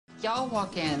Y'all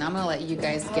walk in. I'm gonna let you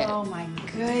guys get. Oh my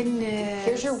goodness.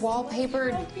 Here's your wallpaper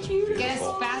guest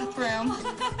bathroom.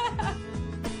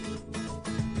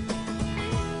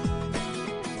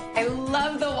 I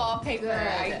love the wallpaper. Good.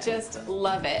 I just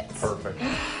love it. Perfect.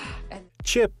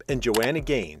 Chip and Joanna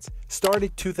Gaines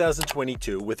started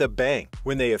 2022 with a bang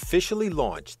when they officially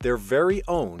launched their very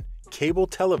own cable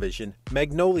television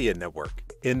Magnolia Network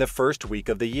in the first week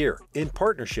of the year in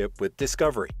partnership with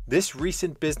Discovery. This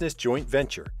recent business joint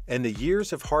venture and the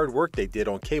years of hard work they did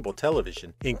on cable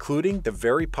television, including the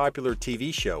very popular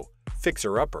TV show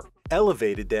Fixer Upper,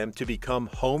 elevated them to become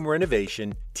home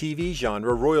renovation TV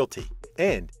genre royalty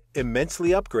and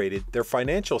immensely upgraded their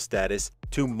financial status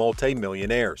to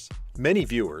multi-millionaires. Many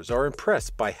viewers are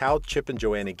impressed by how Chip and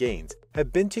Joanna Gaines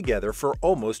have been together for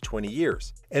almost 20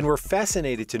 years and were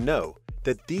fascinated to know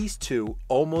that these two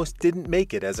almost didn't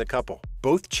make it as a couple.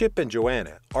 Both Chip and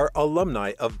Joanna are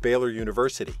alumni of Baylor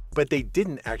University, but they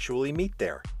didn't actually meet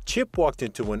there. Chip walked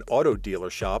into an auto dealer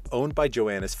shop owned by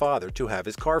Joanna's father to have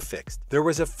his car fixed. There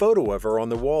was a photo of her on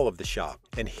the wall of the shop,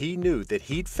 and he knew that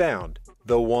he'd found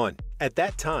the one. At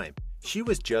that time, she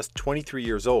was just 23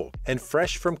 years old and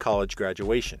fresh from college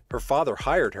graduation. Her father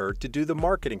hired her to do the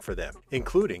marketing for them,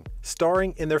 including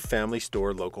starring in their family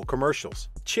store local commercials.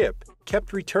 Chip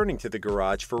kept returning to the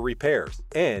garage for repairs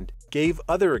and gave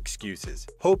other excuses,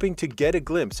 hoping to get a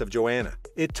glimpse of Joanna.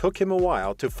 It took him a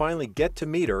while to finally get to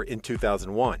meet her in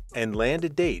 2001 and land a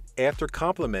date after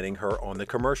complimenting her on the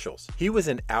commercials. He was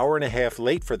an hour and a half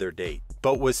late for their date,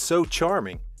 but was so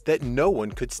charming that no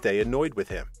one could stay annoyed with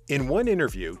him. In one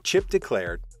interview, Chip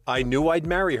declared, "I knew I'd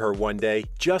marry her one day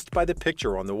just by the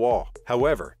picture on the wall."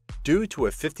 However, due to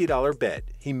a $50 bet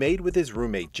he made with his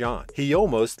roommate John, he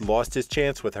almost lost his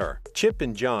chance with her. Chip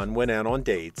and John went out on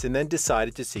dates and then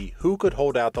decided to see who could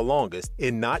hold out the longest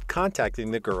in not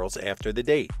contacting the girls after the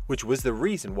date, which was the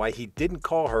reason why he didn't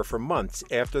call her for months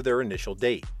after their initial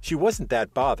date. She wasn't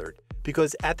that bothered,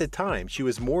 because at the time she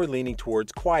was more leaning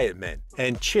towards quiet men,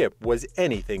 and Chip was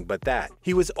anything but that.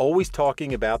 He was always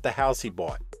talking about the house he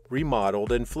bought,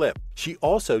 remodeled, and flipped. She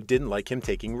also didn't like him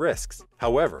taking risks.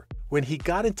 However, when he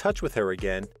got in touch with her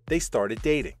again, they started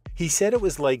dating. He said it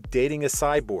was like dating a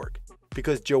cyborg,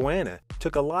 because Joanna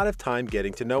took a lot of time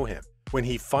getting to know him. When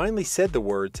he finally said the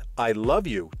words, "I love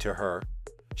you," to her,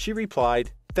 she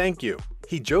replied, "Thank you."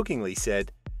 He jokingly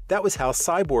said, "That was how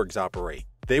cyborgs operate."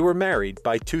 They were married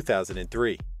by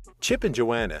 2003. Chip and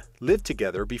Joanna lived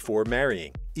together before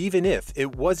marrying, even if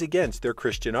it was against their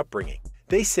Christian upbringing.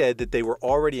 They said that they were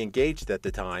already engaged at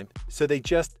the time, so they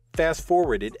just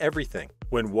fast-forwarded everything.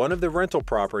 When one of the rental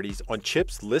properties on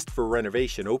Chip's list for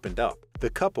renovation opened up, the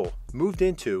couple moved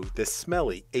into the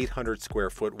smelly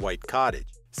 800-square-foot white cottage.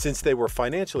 Since they were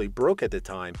financially broke at the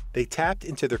time, they tapped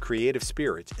into their creative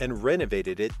spirits and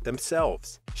renovated it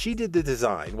themselves. She did the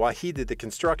design while he did the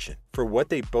construction for what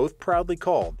they both proudly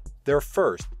called their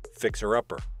first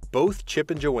fixer-upper. Both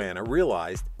Chip and Joanna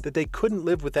realized that they couldn't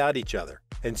live without each other,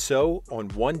 and so on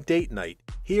one date night,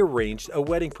 he arranged a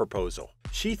wedding proposal.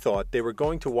 She thought they were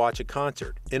going to watch a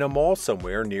concert in a mall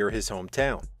somewhere near his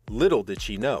hometown. Little did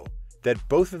she know that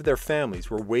both of their families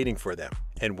were waiting for them,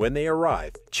 and when they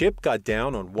arrived, Chip got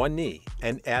down on one knee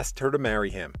and asked her to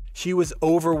marry him. She was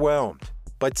overwhelmed,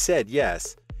 but said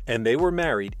yes, and they were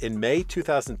married in May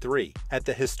 2003 at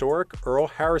the historic Earl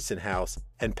Harrison House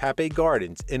and Pape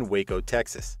Gardens in Waco,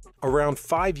 Texas. Around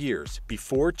 5 years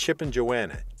before Chip and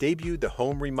Joanna debuted the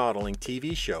home remodeling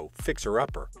TV show Fixer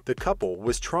Upper, the couple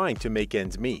was trying to make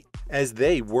ends meet, as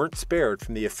they weren't spared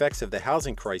from the effects of the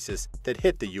housing crisis that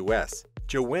hit the U.S.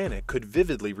 Joanna could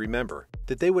vividly remember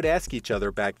that they would ask each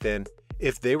other back then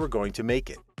if they were going to make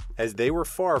it, as they were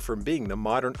far from being the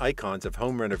modern icons of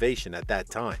home renovation at that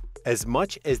time. As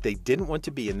much as they didn't want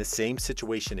to be in the same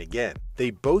situation again,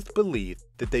 they both believed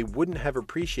that they wouldn't have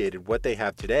appreciated what they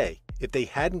have today if they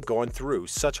hadn't gone through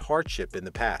such hardship in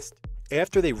the past.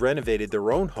 After they renovated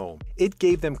their own home, it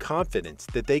gave them confidence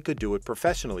that they could do it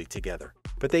professionally together.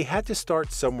 But they had to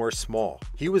start somewhere small.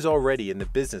 He was already in the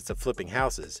business of flipping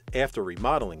houses after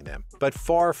remodeling them, but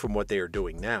far from what they are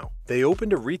doing now. They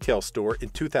opened a retail store in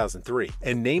 2003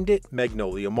 and named it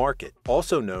Magnolia Market,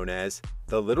 also known as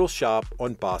the Little Shop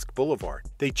on Bosque Boulevard.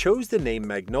 They chose the name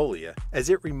Magnolia as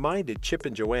it reminded Chip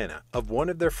and Joanna of one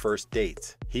of their first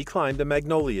dates. He climbed a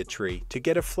magnolia tree to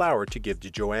get a flower to give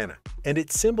to Joanna, and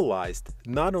it symbolized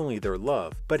not only their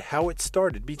love, but how it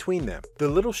started between them. The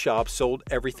little shop sold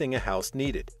everything a house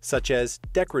needed, such as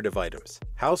decorative items,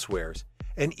 housewares,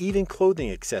 and even clothing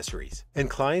accessories, and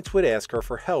clients would ask her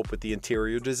for help with the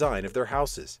interior design of their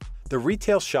houses. The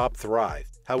retail shop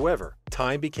thrived. However,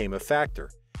 time became a factor,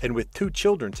 And with 2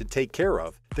 children to take care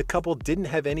of, the couple didn't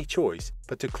have any choice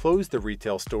but to close the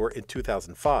retail store in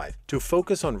 2005 to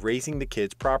focus on raising the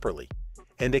kids properly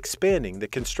and expanding the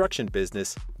construction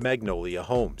business Magnolia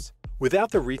Homes.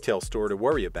 Without the retail store to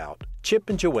worry about, Chip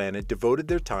and Joanna devoted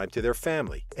their time to their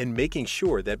family and making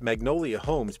sure that Magnolia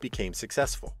Homes became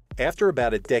successful. After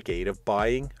about a decade of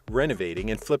buying,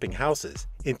 renovating, and flipping houses,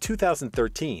 in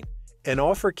 2013, an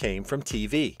offer came from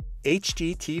TV.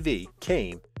 HGTV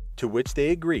came, to which they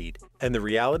agreed, and the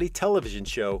reality television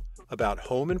show about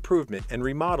home improvement and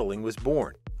remodeling was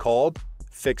born, called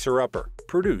Fixer Upper,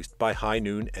 produced by High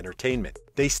Noon Entertainment.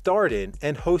 They starred in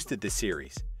and hosted the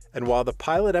series, and while the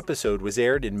pilot episode was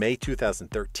aired in May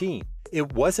 2013,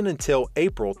 it wasn't until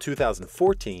April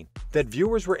 2014 that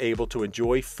viewers were able to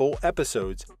enjoy full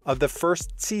episodes of the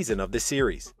first season of the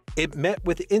series. It met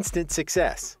with instant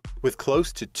success, with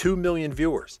close to 2 million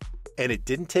viewers, and it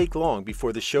didn't take long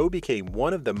before the show became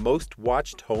one of the most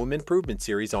watched home improvement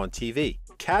series on TV,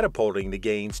 catapulting the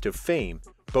Gaines to fame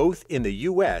both in the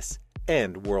US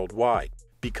and worldwide.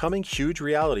 Becoming huge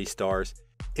reality stars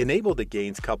enabled the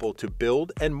Gaines couple to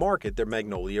build and market their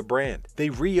Magnolia brand. They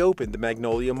reopened the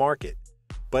Magnolia Market,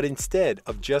 but instead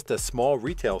of just a small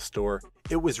retail store,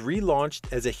 it was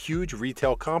relaunched as a huge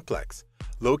retail complex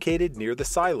located near the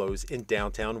silos in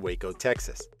downtown Waco,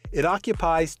 Texas. It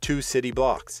occupies 2 city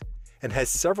blocks and has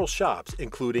several shops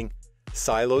including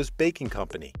Silos Baking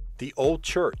Company, the Old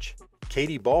Church,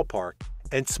 Katy Ballpark,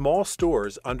 and small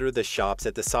stores under the shops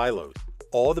at the silos.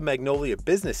 All the Magnolia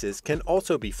businesses can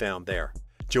also be found there.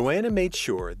 Joanna made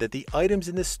sure that the items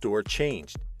in the store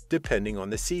changed depending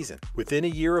on the season. Within a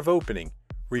year of opening,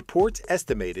 reports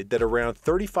estimated that around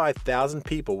 35,000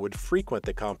 people would frequent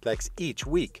the complex each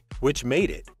week, which made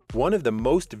it one of the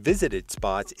most visited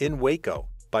spots in Waco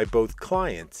by both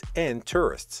clients and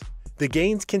tourists. The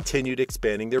Gaines continued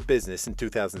expanding their business in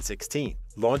 2016,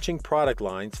 launching product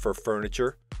lines for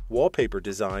furniture, wallpaper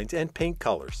designs, and paint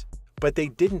colors. But they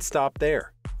didn't stop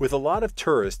there. With a lot of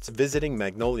tourists visiting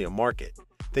Magnolia Market,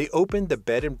 they opened the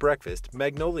bed and breakfast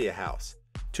Magnolia House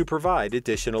to provide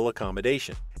additional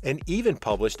accommodation, and even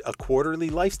published a quarterly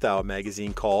lifestyle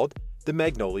magazine called The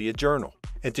Magnolia Journal.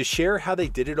 And to share how they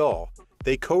did it all,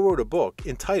 they co-wrote a book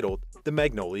entitled The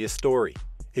Magnolia Story.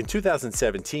 In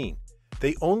 2017,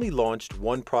 they only launched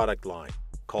one product line,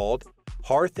 called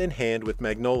Hearth and Hand with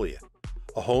Magnolia,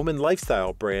 a home and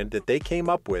lifestyle brand that they came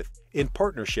up with in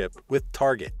partnership with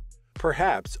Target.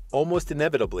 Perhaps almost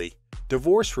inevitably,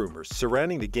 divorce rumors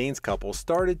surrounding the Gaines couple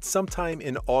started sometime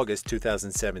in August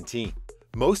 2017.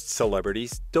 Most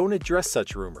celebrities don't address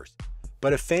such rumors,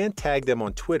 but a fan tagged them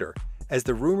on Twitter as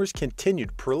the rumors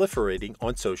continued proliferating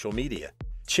on social media.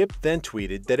 Chip then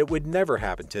tweeted that it would never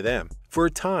happen to them. For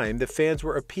a time, the fans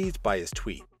were appeased by his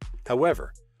tweet.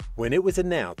 However, when it was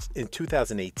announced in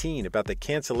 2018 about the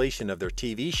cancellation of their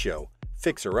TV show,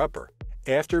 Fixer Upper,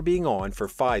 after being on for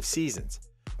 5 seasons,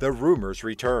 the rumors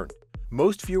returned.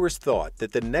 Most viewers thought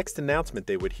that the next announcement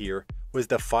they would hear was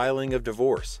the filing of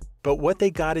divorce. But what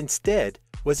they got instead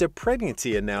was a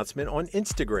pregnancy announcement on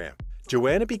Instagram.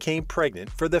 Joanna became pregnant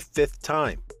for the 5th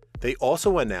time. They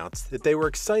also announced that they were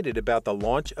excited about the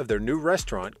launch of their new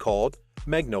restaurant called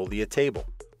Magnolia Table,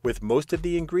 with most of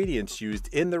the ingredients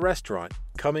used in the restaurant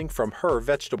coming from her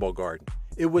vegetable garden.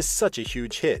 It was such a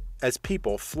huge hit as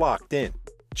people flocked in.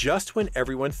 Just when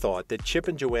everyone thought that Chip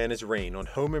and Joanna's reign on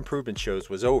home improvement shows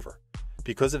was over,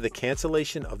 because of the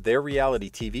cancellation of their reality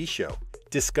TV show,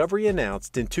 Discovery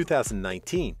announced in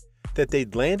 2019 that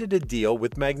they'd landed a deal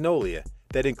with Magnolia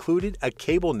that included a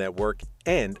cable network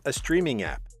and a streaming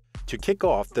app. To kick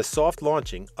off the soft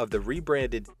launching of the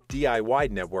rebranded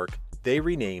DIY network they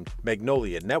renamed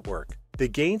Magnolia Network, the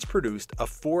Gaines produced a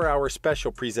 4-hour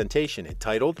special presentation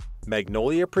entitled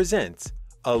Magnolia Presents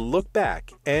A Look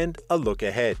Back and a Look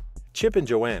Ahead. Chip and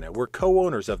Joanna were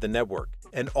co-owners of the network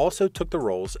and also took the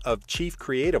roles of chief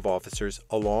creative officers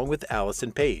along with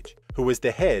Allison Page, who was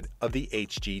the head of the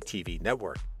HGTV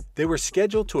network. They were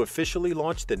scheduled to officially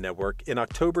launch the network in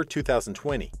October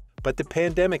 2020, but the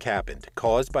pandemic happened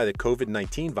caused by the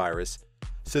COVID-19 virus,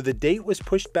 so the date was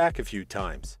pushed back a few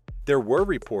times. There were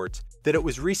reports that it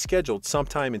was rescheduled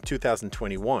sometime in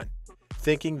 2021,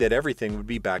 thinking that everything would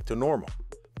be back to normal.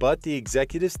 But the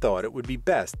executives thought it would be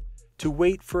best to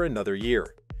wait for another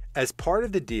year. As part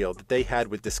of the deal that they had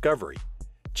with Discovery,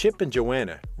 Chip and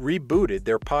Joanna rebooted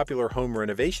their popular home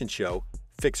renovation show,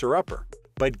 Fixer Upper,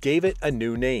 but gave it a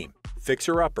new name,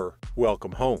 Fixer Upper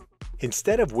Welcome Home.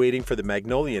 Instead of waiting for the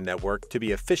Magnolia Network to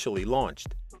be officially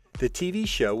launched, the TV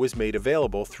show was made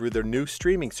available through their new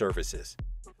streaming services,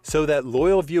 so that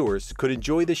loyal viewers could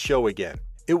enjoy the show again.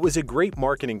 It was a great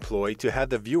marketing ploy to have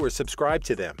the viewers subscribe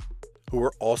to them, who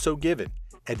were also given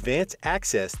advance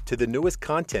access to the newest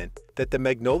content that the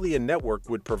Magnolia Network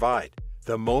would provide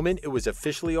the moment it was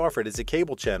officially offered as a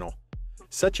cable channel,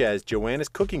 such as Joanna's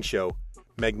Cooking Show,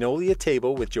 Magnolia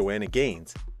Table with Joanna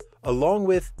Gaines, along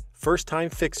with First Time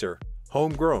Fixer,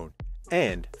 Homegrown,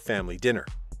 and Family Dinner.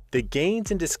 The Gaines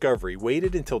and Discovery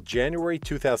waited until January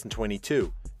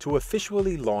 2022 to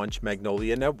officially launch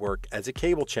Magnolia Network as a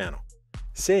cable channel,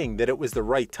 saying that it was the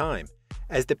right time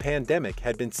as the pandemic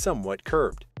had been somewhat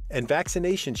curbed and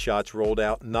vaccination shots rolled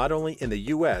out not only in the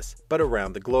US but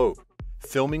around the globe.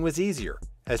 Filming was easier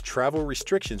as travel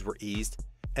restrictions were eased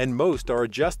and most are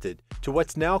adjusted to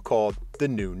what's now called the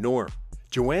new norm.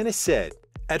 Joanna said,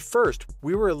 "At first,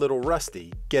 we were a little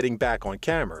rusty getting back on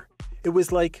camera. It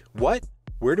was like, what?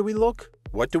 Where do we look?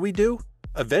 What do we do?"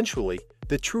 Eventually,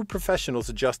 the true professionals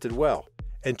adjusted well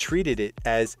and treated it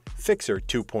as Fixer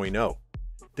 2.0.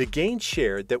 The Gaines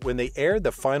shared that when they aired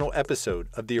the final episode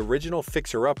of the original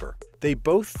Fixer Upper, they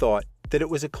both thought that it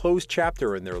was a closed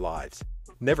chapter in their lives,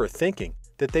 never thinking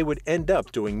that they would end up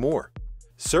doing more.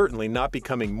 Certainly not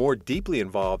becoming more deeply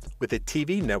involved with a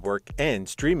TV network and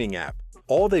streaming app.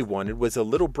 All they wanted was a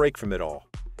little break from it all,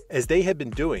 as they had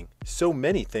been doing so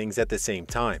many things at the same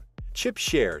time. Chip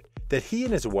shared that he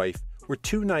and his wife were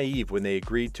too naive when they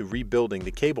agreed to rebuilding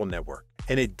the cable network,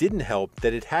 and it didn't help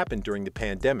that it happened during the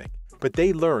pandemic. But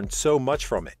they learned so much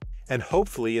from it, and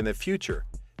hopefully in the future,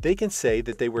 they can say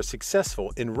that they were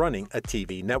successful in running a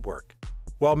TV network.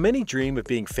 While many dream of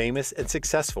being famous and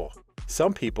successful,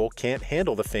 some people can't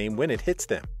handle the fame when it hits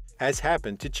them, as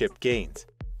happened to Chip Gaines.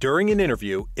 During an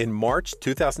interview in March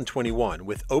 2021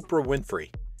 with Oprah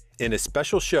Winfrey, in a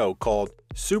special show called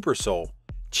Super Soul,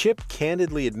 Chip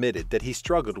candidly admitted that he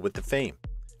struggled with the fame,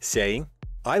 saying,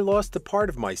 "I lost a part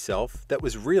of myself that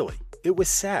was it was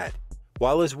sad,"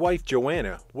 while his wife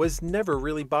Joanna was never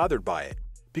really bothered by it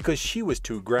because she was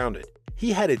too grounded.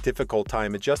 He had a difficult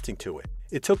time adjusting to it.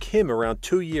 It took him around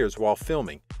 2 years while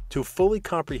filming to fully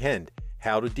comprehend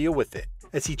how to deal with it,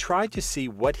 as he tried to see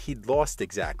what he'd lost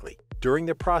exactly during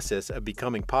the process of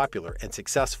becoming popular and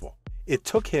successful. It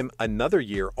took him another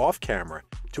year off camera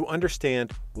to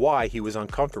understand why he was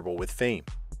uncomfortable with fame.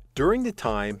 During the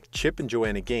time Chip and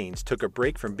Joanna Gaines took a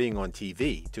break from being on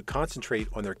TV to concentrate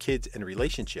on their kids and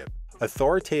relationship,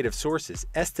 authoritative sources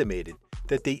estimated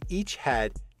that they each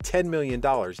had $10 million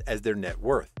as their net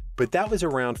worth. But that was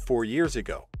around 4 years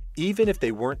ago. Even if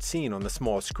they weren't seen on the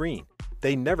small screen,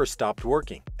 they never stopped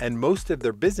working, and most of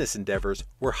their business endeavors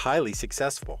were highly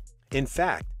successful. In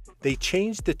fact, they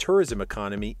changed the tourism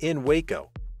economy in Waco,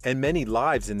 and many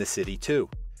lives in the city too.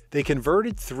 They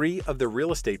converted 3 of the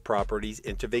real estate properties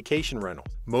into vacation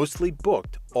rentals, mostly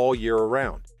booked all year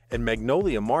around, and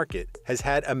Magnolia Market has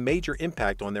had a major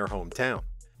impact on their hometown.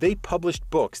 They published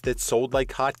books that sold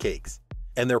like hotcakes,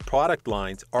 and their product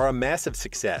lines are a massive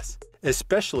success,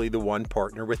 especially the one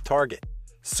partner with Target.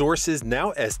 Sources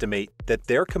now estimate that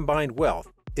their combined wealth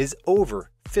is over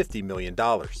 $50 million.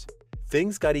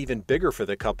 Things got even bigger for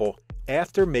the couple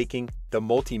after making the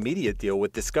multimedia deal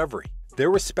with Discovery.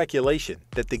 There was speculation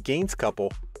that the Gaines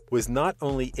couple was not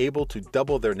only able to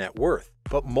double their net worth,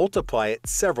 but multiply it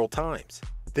several times.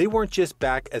 They weren't just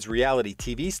back as reality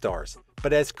TV stars,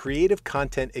 but as creative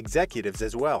content executives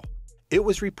as well. It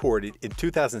was reported in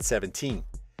 2017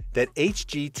 that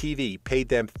HGTV paid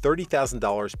them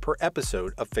 $30,000 per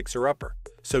episode of Fixer Upper.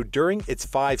 So during its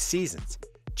 5 seasons,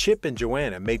 Chip and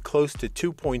Joanna made close to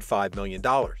 $2.5 million.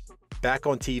 Back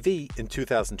on TV in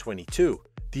 2022,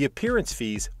 the appearance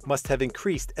fees must have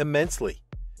increased immensely,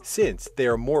 since they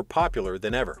are more popular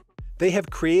than ever. They have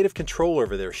creative control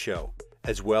over their show,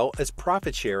 as well as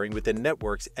profit sharing with the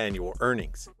network's annual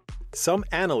earnings. Some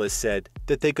analysts said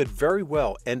that they could very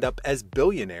well end up as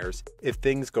billionaires if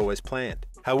things go as planned.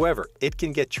 However, it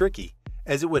can get tricky,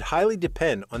 as it would highly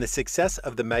depend on the success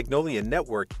of the Magnolia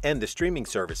Network and the streaming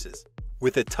services.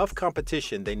 With the tough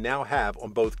competition they now have on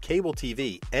both cable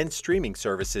TV and streaming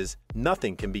services,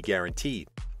 nothing can be guaranteed.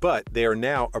 But they are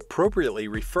now appropriately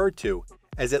referred to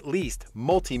as at least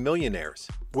multi-millionaires.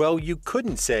 Well, you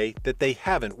couldn't say that they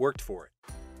haven't worked for it.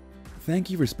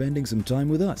 Thank you for spending some time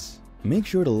with us. Make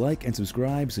sure to like and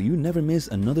subscribe so you never miss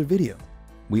another video.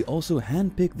 We also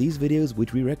handpick these videos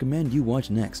which we recommend you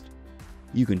watch next.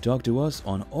 You can talk to us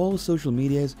on all social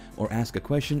medias or ask a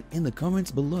question in the comments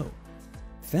below.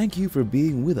 Thank you for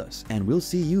being with us, and we'll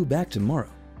see you back tomorrow.